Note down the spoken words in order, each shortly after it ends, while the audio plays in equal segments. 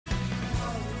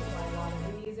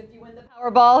In the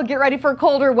Powerball, get ready for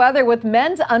colder weather with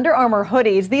men's Under Armour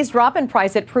hoodies. These drop in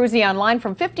price at Pruzy online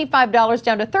from $55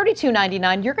 down to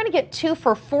 $32.99. You're going to get two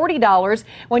for $40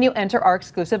 when you enter our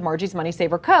exclusive Margie's Money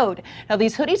Saver code. Now,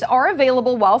 these hoodies are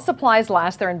available while supplies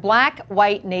last. They're in black,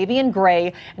 white, navy, and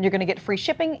gray, and you're going to get free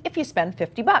shipping if you spend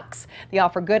 $50. The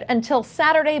offer good until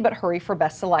Saturday, but hurry for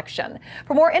best selection.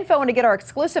 For more info and to get our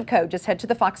exclusive code, just head to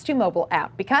the Fox 2 mobile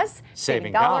app because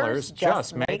saving dollars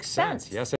just makes sense. Yes.